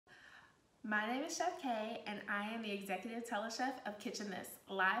My name is Chef Kay, and I am the Executive Telechef of Kitchen This,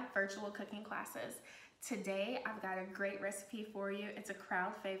 live virtual cooking classes. Today, I've got a great recipe for you. It's a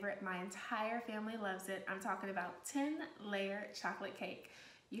crowd favorite. My entire family loves it. I'm talking about 10-layer chocolate cake.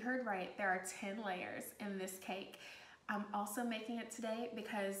 You heard right, there are 10 layers in this cake. I'm also making it today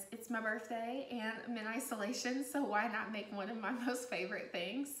because it's my birthday and I'm in isolation, so why not make one of my most favorite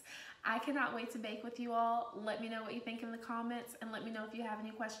things? I cannot wait to bake with you all. Let me know what you think in the comments and let me know if you have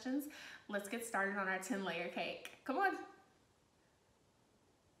any questions. Let's get started on our 10-layer cake. Come on.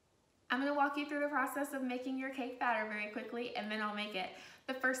 I'm gonna walk you through the process of making your cake batter very quickly and then I'll make it.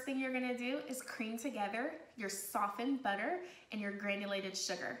 The first thing you're gonna do is cream together your softened butter and your granulated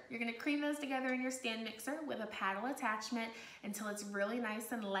sugar. You're gonna cream those together in your stand mixer with a paddle attachment until it's really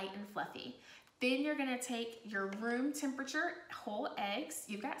nice and light and fluffy. Then you're gonna take your room temperature whole eggs,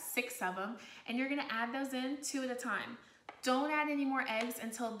 you've got 6 of them, and you're gonna add those in 2 at a time. Don't add any more eggs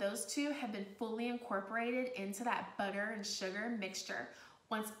until those 2 have been fully incorporated into that butter and sugar mixture.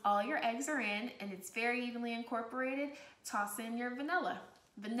 Once all your eggs are in and it's very evenly incorporated, toss in your vanilla.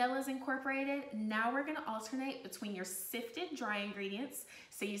 Vanilla's incorporated. Now we're gonna alternate between your sifted dry ingredients.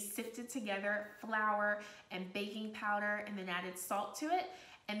 So you sifted together flour and baking powder and then added salt to it.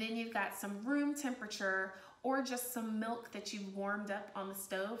 And then you've got some room temperature or just some milk that you've warmed up on the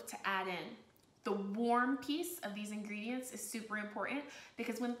stove to add in. The warm piece of these ingredients is super important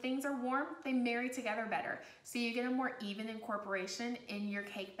because when things are warm, they marry together better. So you get a more even incorporation in your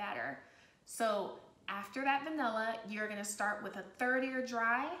cake batter. So after that vanilla, you're gonna start with a third of your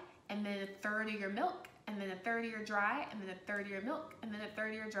dry and then a third of your milk and then a third of your dry and then a third of your milk and then a third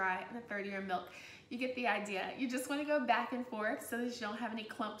of your dry and a third of your milk. You get the idea. You just wanna go back and forth so that you don't have any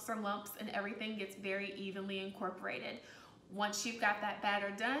clumps or lumps and everything gets very evenly incorporated. Once you've got that batter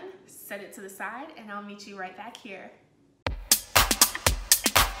done, set it to the side and I'll meet you right back here.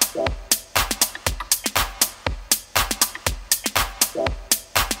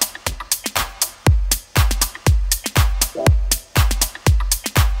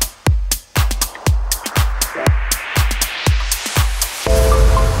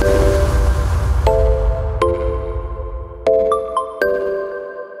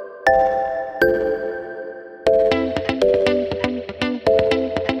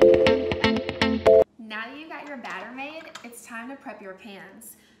 It's time to prep your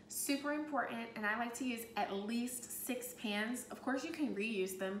pans. Super important, and I like to use at least 6 pans. Of course you can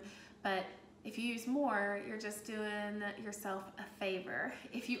reuse them, but if you use more, you're just doing yourself a favor.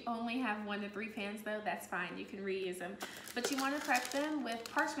 If you only have 1 to 3 pans though, that's fine, you can reuse them. But you wanna prep them with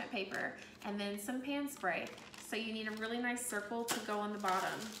parchment paper and then some pan spray. So you need a really nice circle to go on the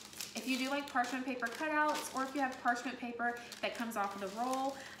bottom. If you do like parchment paper cutouts or if you have parchment paper that comes off of the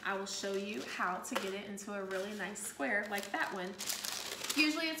roll, I will show you how to get it into a really nice square like that one.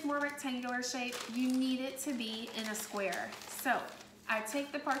 Usually it's more rectangular shape. You need it to be in a square. So I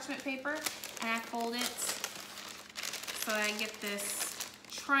take the parchment paper and I fold it so that I get this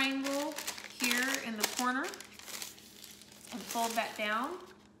triangle here in the corner and fold that down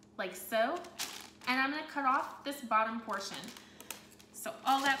like so. And I'm gonna cut off this bottom portion. So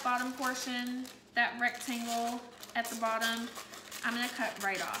all that bottom portion, that rectangle at the bottom, I'm gonna cut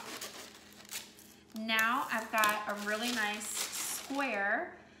right off. Now I've got a really nice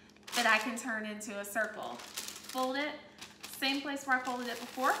square that I can turn into a circle. Fold it, same place where I folded it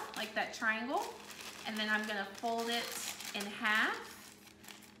before, like that triangle, and then I'm gonna fold it in half.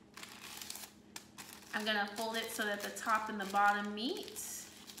 I'm gonna fold it so that the top and the bottom meet.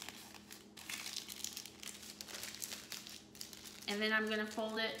 And then I'm gonna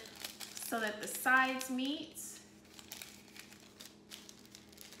fold it so that the sides meet.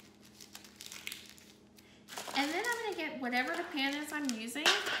 And then I'm gonna get whatever the pan is I'm using,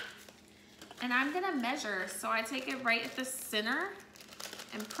 and I'm gonna measure. So I take it right at the center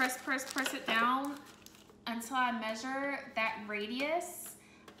and press it down until I measure that radius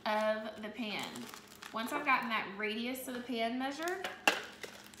of the pan. Once I've gotten that radius of the pan measured,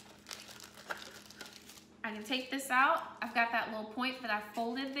 I can take this out. I've got that little point that I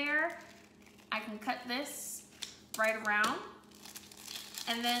folded there. I can cut this right around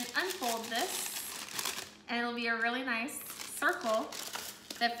and then unfold this, and it'll be a really nice circle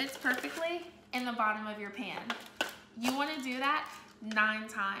that fits perfectly in the bottom of your pan. You want to do that 9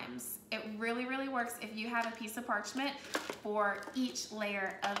 times. It really, really works if you have a piece of parchment for each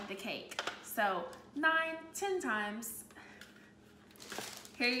layer of the cake. So 9, 10 times.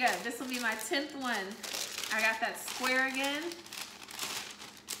 Here you go. This will be my 10th one. I got that square again.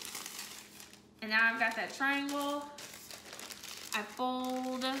 And now I've got that triangle. I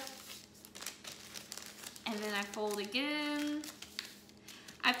fold. And then I fold again.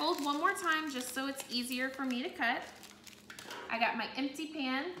 I fold fold one more time just so it's easier for me to cut. I got my empty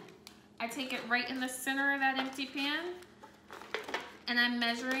pan. I take it right in the center of that empty pan, and I'm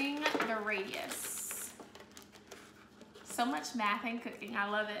measuring the radius. So much math and cooking, I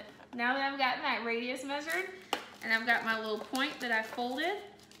love it. Now that I've gotten that radius measured, and I've got my little point that I folded,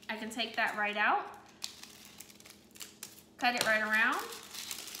 I can take that right out, cut it right around,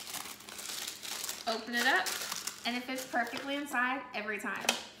 open it up, and it fits perfectly inside every time.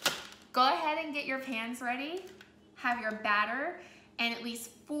 Go ahead and get your pans ready. Have your batter and at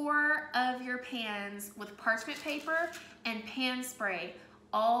least 4 of your pans with parchment paper and pan spray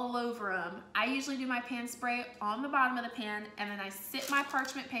all over them. I usually do my pan spray on the bottom of the pan, and then I sit my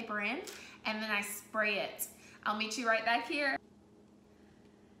parchment paper in, and then I spray it. I'll meet you right back here.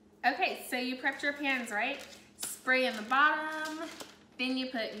 Okay, so you prepped your pans, right? Spray in the bottom, then you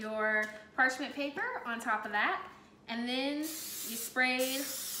put your parchment paper on top of that, and then you sprayed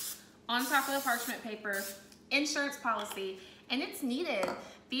on top of the parchment paper. Insurance policy, and it's needed.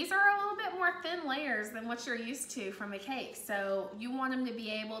 These are a little bit more thin layers than what you're used to from a cake, so you want them to be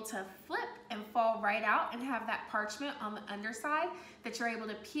able to flip and fall right out and have that parchment on the underside that you're able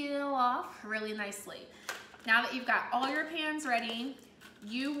to peel off really nicely. Now that you've got all your pans ready,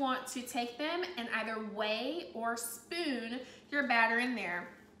 you want to take them and either weigh or spoon your batter in there.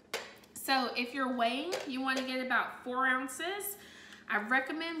 So if you're weighing, you want to get about 4 ounces. I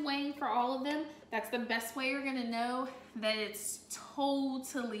recommend weighing for all of them. That's the best way you're gonna know that it's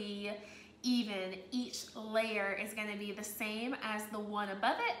totally even. Each layer is gonna be the same as the one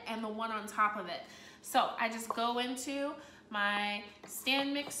above it and the one on top of it. So I just go into my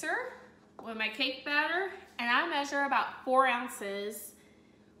stand mixer with my cake batter, and I measure about 4 ounces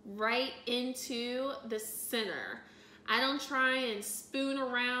right into the center. I don't try and spoon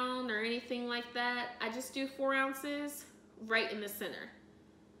around or anything like that. I just do 4 ounces right in the center.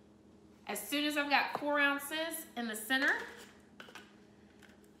 As soon as I've got 4 ounces in the center,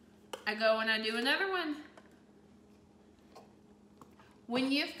 I go and I do another one.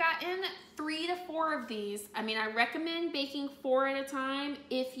 When you've gotten 3 to 4 of these, I mean, I recommend baking 4 at a time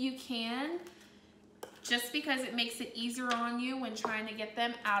if you can, just because it makes it easier on you when trying to get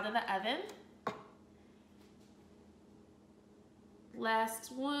them out of the oven.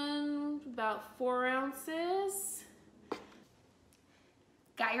 Last one, about 4 ounces.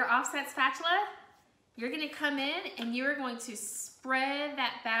 Got your offset spatula? You're gonna come in and you're going to spread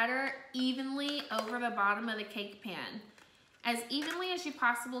that batter evenly over the bottom of the cake pan, as evenly as you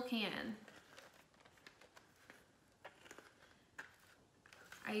possibly can.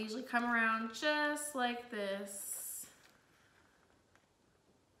 I usually come around just like this.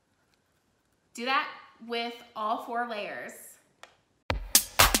 Do that with all 4 layers.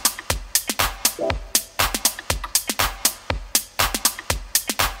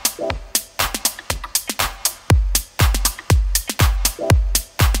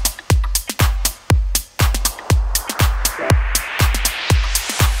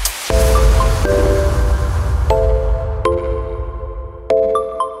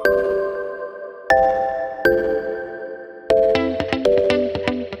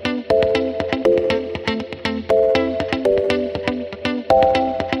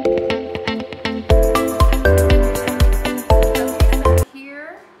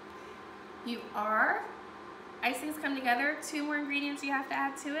 Icing's come together. 2 more ingredients you have to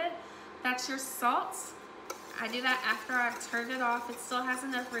add to it. That's your salt. I do that after I've turned it off. It still has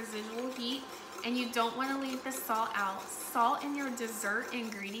enough residual heat, and you don't want to leave the salt out. Salt in your dessert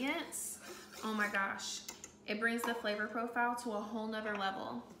ingredients, oh my gosh, it brings the flavor profile to a whole nother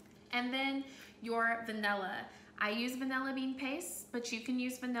level. And then your vanilla. I use vanilla bean paste, but you can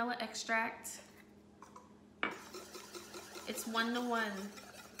use vanilla extract. It's 1 to 1.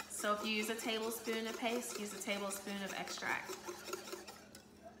 So if you use a tablespoon of paste, use a tablespoon of extract.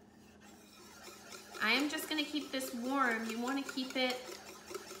 I am just gonna keep this warm. You wanna keep it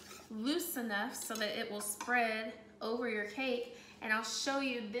loose enough so that it will spread over your cake. And I'll show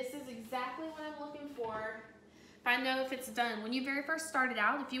you, this is exactly what I'm looking for. If I know if it's done. When you very first started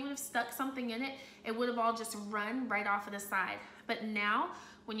out, if you would have stuck something in it, it would have all just run right off of the side. But now,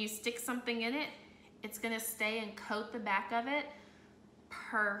 when you stick something in it, it's gonna stay and coat the back of it.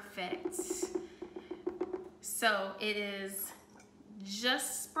 Perfect. So it is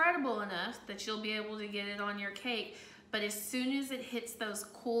just spreadable enough that you'll be able to get it on your cake, but as soon as it hits those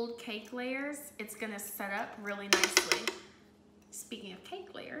cooled cake layers, it's gonna set up really nicely. Speaking of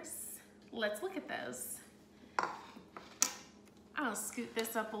cake layers, let's look at those. I'll scoot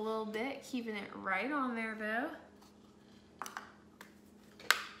this up a little bit, keeping it right on there though.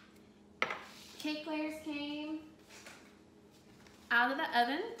 Cake layers came out of the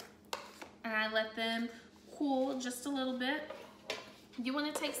oven. and I let them cool just a little bit. You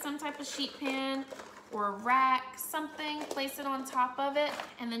want to take some type of sheet pan or a rack, something, place it on top of it,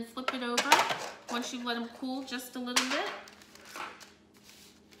 and then flip it over once you've let them cool just a little bit.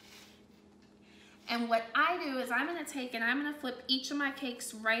 And what I do is I'm gonna take and I'm gonna flip each of my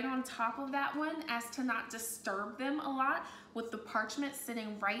cakes right on top of that one as to not disturb them a lot with the parchment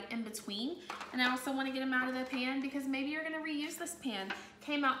sitting right in between. And I also wanna get them out of the pan because maybe you're gonna reuse this pan.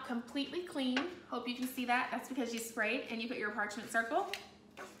 Came out completely clean. Hope you can see that. That's because you sprayed and you put your parchment circle.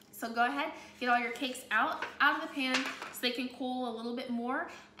 So go ahead, get all your cakes out of the pan so they can cool a little bit more.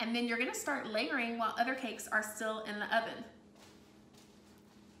 And then you're gonna start layering while other cakes are still in the oven.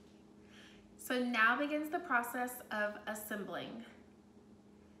 So now begins the process of assembling.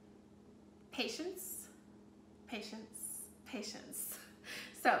 Patience, patience, patience.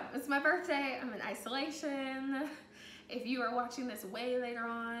 So it's my birthday, I'm in isolation. If you are watching this way later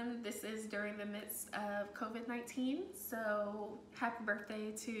on, this is during the midst of COVID-19. So happy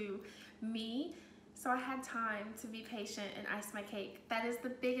birthday to me. So I had time to be patient and ice my cake. That is the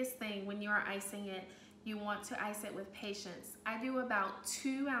biggest thing when you are icing it. You want to ice it with patience. I do about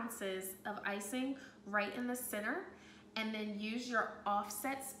 2 ounces of icing right in the center, and then use your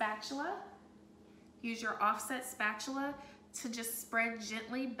offset spatula. Use your offset spatula to just spread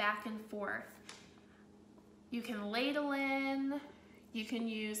gently back and forth. You can ladle in, you can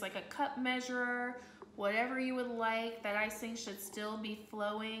use like a cup measurer, whatever you would like. That icing should still be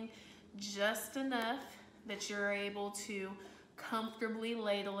flowing just enough that you're able to comfortably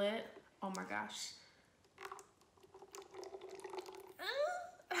ladle it. Oh my gosh.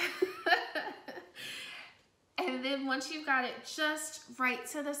 And then once you've got it just right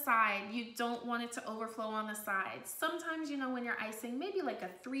to the side, you don't want it to overflow on the sides. Sometimes, you know, when you're icing, maybe like a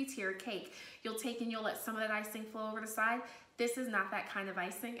 3-tier cake, you'll take and you'll let some of that icing flow over the side. This is not that kind of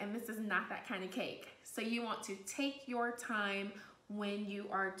icing, and this is not that kind of cake. So you want to take your time when you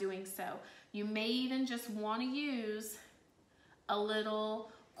are doing so. You may even just want to use a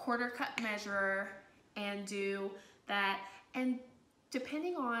little 1/4 cup measurer and do that. And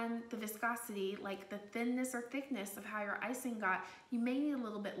depending on the viscosity, like the thinness or thickness of how your icing got, you may need a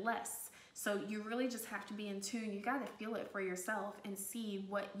little bit less. So you really just have to be in tune. You gotta feel it for yourself and see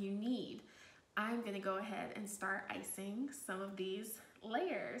what you need. I'm gonna go ahead and start icing some of these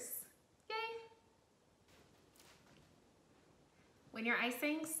layers. Yay! When you're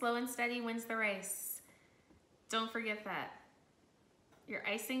icing, slow and steady wins the race. Don't forget that. Your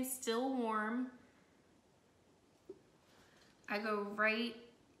icing's still warm. I go right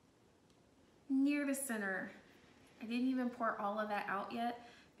near the center. I didn't even pour all of that out yet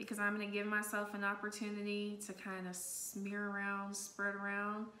because I'm gonna give myself an opportunity to kind of smear around, spread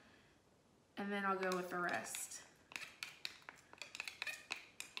around, and then I'll go with the rest.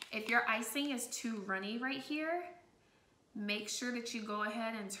 If your icing is too runny right here, make sure that you go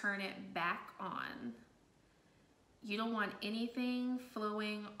ahead and turn it back on. You don't want anything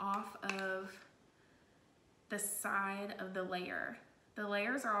flowing off of the side of the layer. The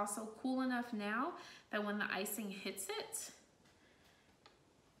layers are also cool enough now that when the icing hits it,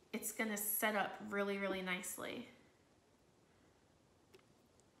 it's gonna set up really, really nicely.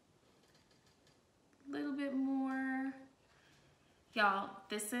 A little bit more. Y'all,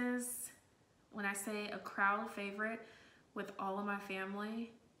 this is, when I say a crowd favorite with all of my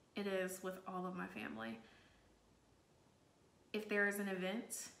family, it is with all of my family. If there is an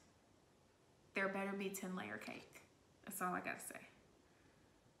event, there better be 10-layer cake. That's all I gotta say.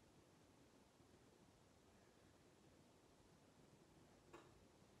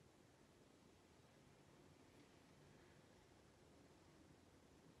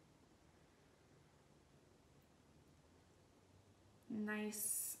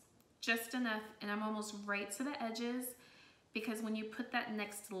 Nice, just enough, and I'm almost right to the edges because when you put that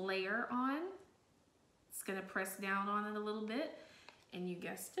next layer on, it's gonna press down on it a little bit, and you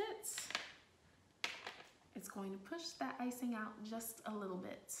guessed it, it's going to push that icing out just a little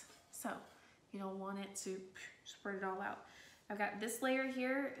bit. So you don't want it to spread it all out. I've got this layer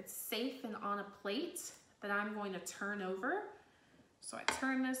here, it's safe and on a plate that I'm going to turn over. So I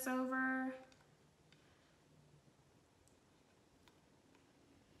turn this over,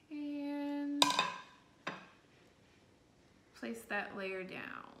 and place that layer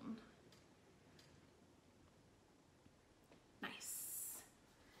down. Nice.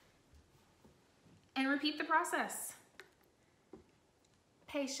 And repeat the process.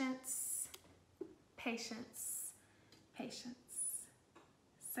 Patience, patience, patience.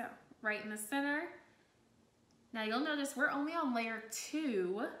 So, right in the center. Now you'll notice we're only on layer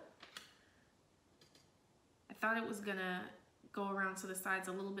 2. I thought it was gonna go around to the sides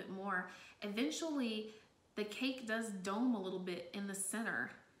a little bit more. Eventually, the cake does dome a little bit in the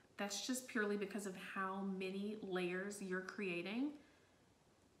center. That's just purely because of how many layers you're creating.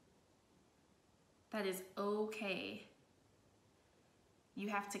 That is okay. You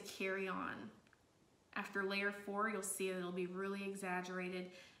have to carry on. After layer 4, you'll see it'll be really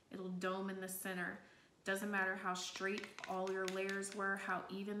exaggerated. It'll dome in the center. Doesn't matter how straight all your layers were, how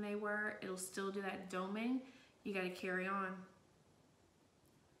even they were, it'll still do that doming. You gotta carry on.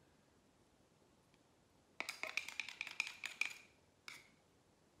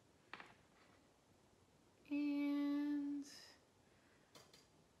 And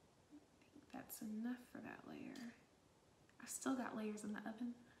I think that's enough for that layer. I've still got layers in the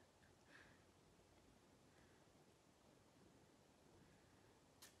oven.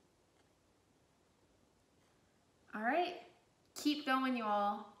 All right, keep going, you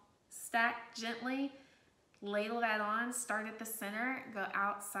all. Stack gently, ladle that on, start at the center, go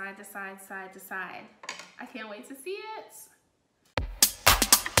out side to side, side to side. I can't wait to see it.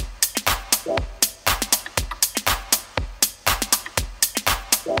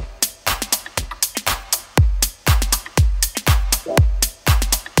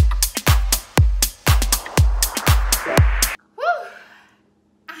 Woo!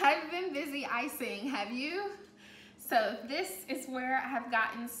 I've been busy icing, have you? So this is where I have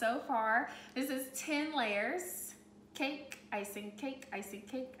gotten so far. This is 10 layers. Cake, icing, cake, icing,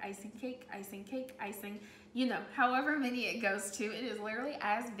 cake, icing, cake, icing, cake, icing. You know, however many it goes to, it is literally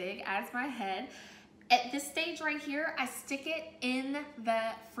as big as my head. At this stage right here, I stick it in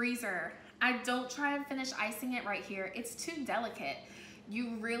the freezer. I don't try and finish icing it right here. It's too delicate.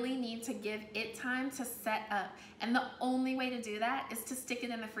 You really need to give it time to set up. And the only way to do that is to stick it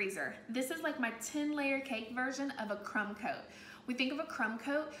in the freezer. This is like my 10-layer cake version of a crumb coat. We think of a crumb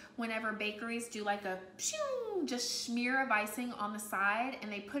coat whenever bakeries do like a just smear of icing on the side,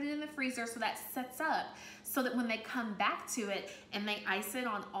 and they put it in the freezer so that sets up, so that when they come back to it and they ice it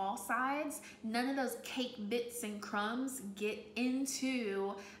on all sides, none of those cake bits and crumbs get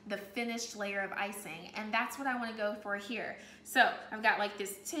into the finished layer of icing. And that's what I want to go for here. So I've got like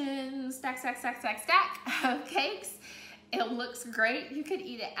this 10 stack of cakes. It looks great. You could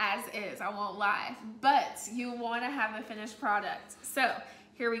eat it as is, I won't lie, but you want to have a finished product. So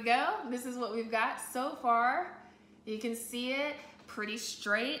here we go. This is what we've got so far. You can see it pretty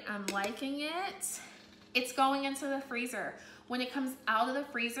straight. I'm liking it. It's going into the freezer. When it comes out of the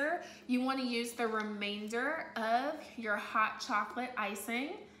freezer, you want to use the remainder of your hot chocolate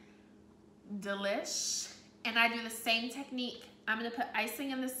icing. Delish. And I do the same technique. I'm going to put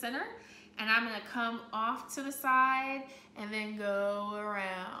icing in the center, and I'm going to come off to the side and then go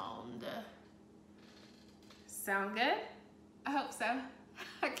around. Sound good? I hope so.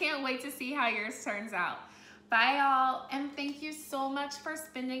 I can't wait to see how yours turns out. Bye, y'all, and thank you so much for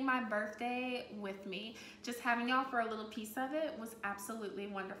spending my birthday with me. Just having y'all for a little piece of it was absolutely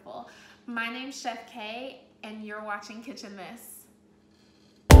wonderful. My name's Chef Kay, and you're watching Kitchen This.